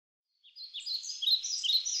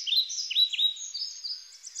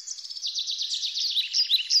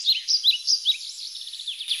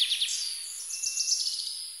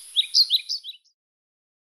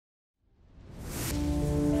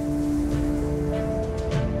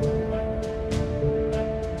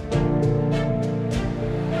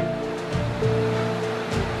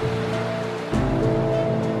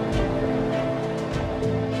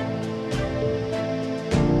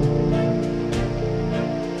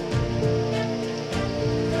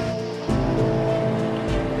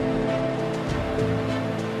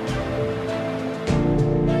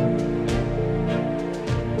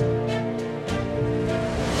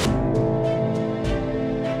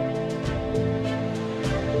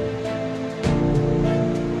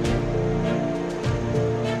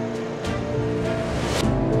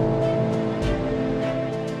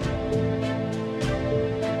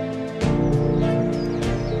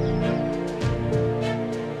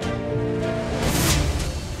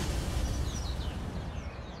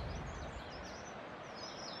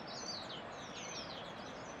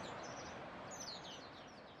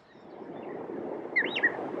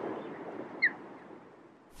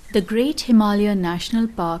The Great Himalayan National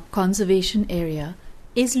Park Conservation Area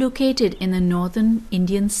is located in the northern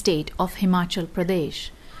Indian state of Himachal Pradesh,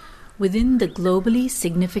 within the globally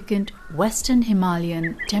significant Western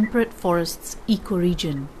Himalayan temperate forests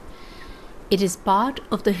ecoregion. It is part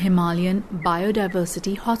of the Himalayan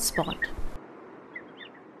biodiversity hotspot.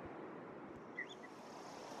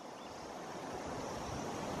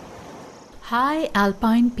 High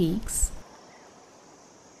alpine peaks,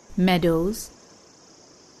 meadows,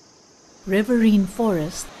 riverine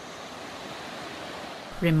forest,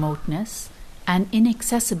 remoteness, and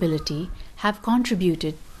inaccessibility have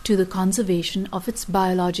contributed to the conservation of its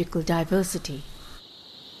biological diversity.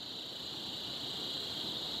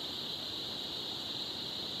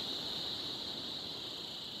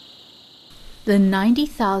 The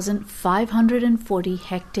 90,540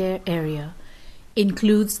 hectare area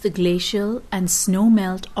includes the glacial and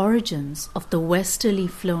snowmelt origins of the westerly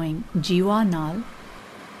flowing Jiwa Nal,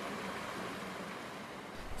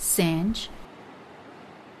 Sanj,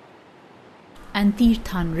 and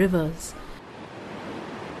Tirthan rivers,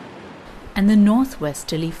 and the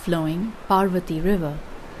northwesterly flowing Parvati River,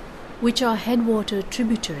 which are headwater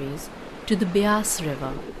tributaries to the Beas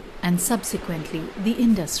River and subsequently the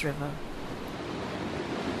Indus River.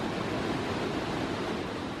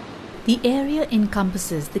 The area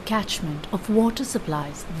encompasses the catchment of water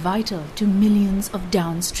supplies vital to millions of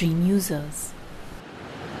downstream users.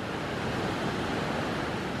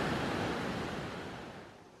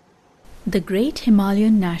 The Great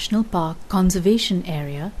Himalayan National Park Conservation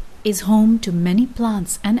Area is home to many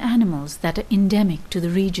plants and animals that are endemic to the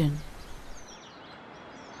region.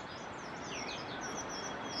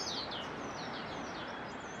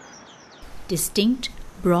 Distinct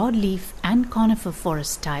broadleaf and conifer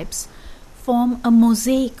forest types form a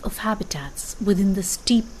mosaic of habitats within the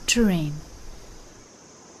steep terrain.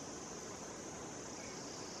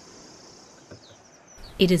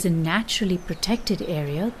 It is a naturally protected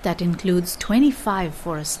area that includes 25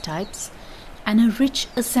 forest types and a rich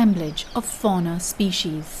assemblage of fauna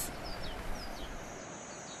species.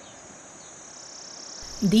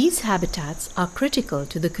 These habitats are critical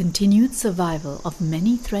to the continued survival of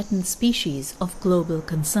many threatened species of global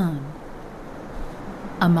concern.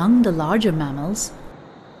 Among the larger mammals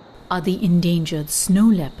are the endangered snow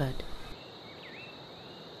leopard,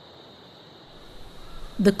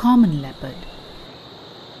 the common leopard,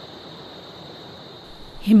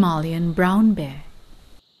 Himalayan brown bear,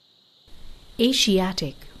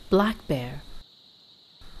 Asiatic black bear,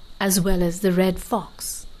 as well as the red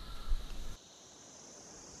fox.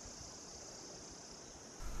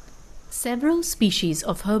 Several species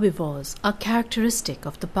of herbivores are characteristic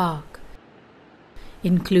of the park,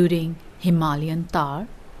 including Himalayan tahr,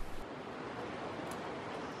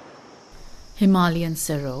 Himalayan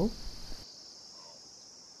serow,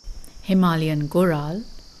 Himalayan goral,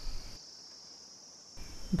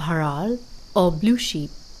 bharal or blue sheep,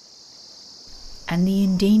 and the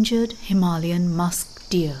endangered Himalayan musk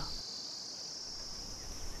deer.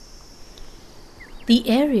 The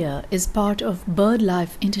area is part of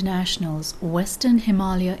BirdLife International's Western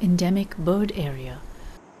Himalaya Endemic Bird Area,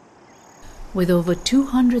 with over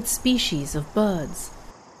 200 species of birds,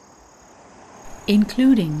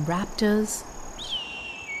 including raptors,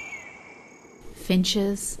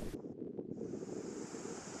 finches,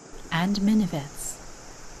 and minivets.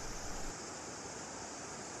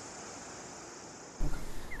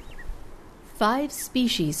 5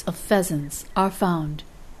 species of pheasants are found,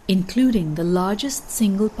 including the largest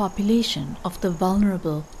single population of the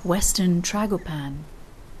vulnerable western tragopan,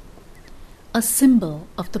 a symbol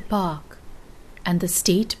of the park and the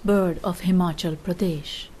state bird of Himachal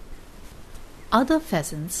Pradesh. Other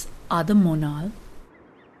pheasants are the monal,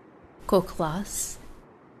 koklas,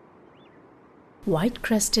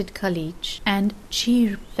 white-crested kalich, and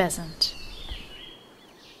cheer pheasant.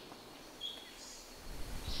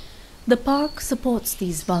 The park supports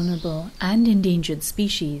these vulnerable and endangered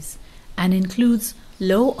species and includes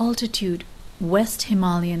low-altitude West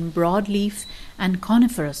Himalayan broadleaf and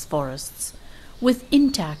coniferous forests with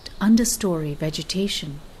intact understory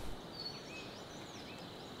vegetation.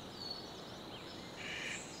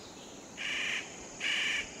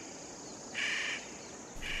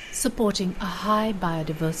 Supporting a high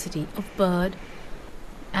biodiversity of bird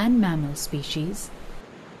and mammal species,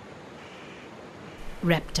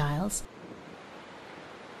 reptiles,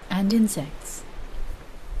 and insects.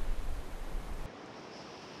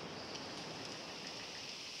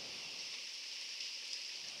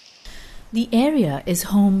 The area is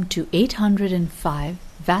home to 805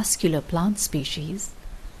 vascular plant species,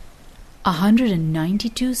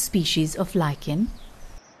 192 species of lichen,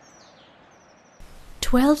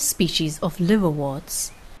 12 species of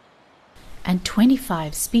liverworts, and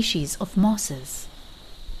 25 species of mosses.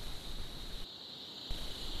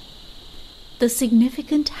 The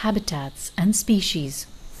significant habitats and species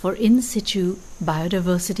for in situ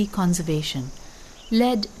biodiversity conservation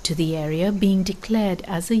led to the area being declared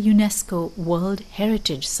as a UNESCO World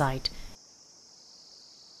Heritage Site.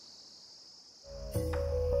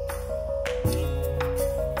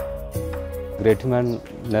 Great Himalayan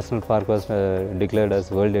National Park was declared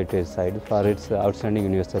as World Heritage Site for its outstanding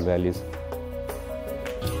universal values.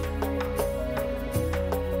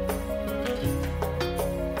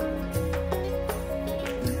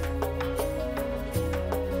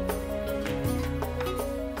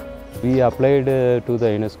 We applied to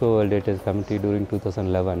the UNESCO World Heritage Committee during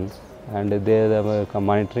 2011, and they were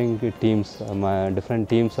monitoring teams, different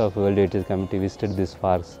teams of World Heritage Committee visited these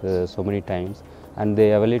parks so many times, and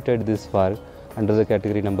they evaluated this park under the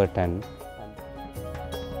category number 10.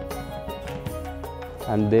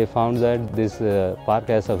 And they found that this park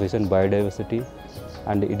has sufficient biodiversity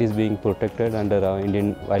and it is being protected under our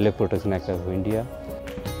Indian Wildlife Protection Act of India.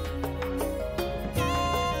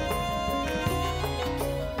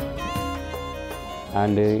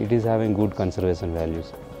 And it is having good conservation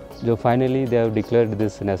values. So finally, they have declared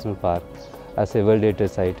this national park as a World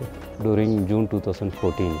Heritage Site during June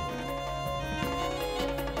 2014.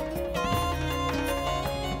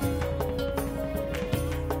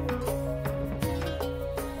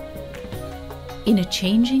 In a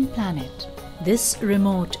changing planet, this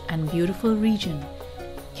remote and beautiful region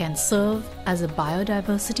can serve as a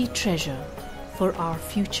biodiversity treasure for our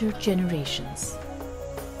future generations.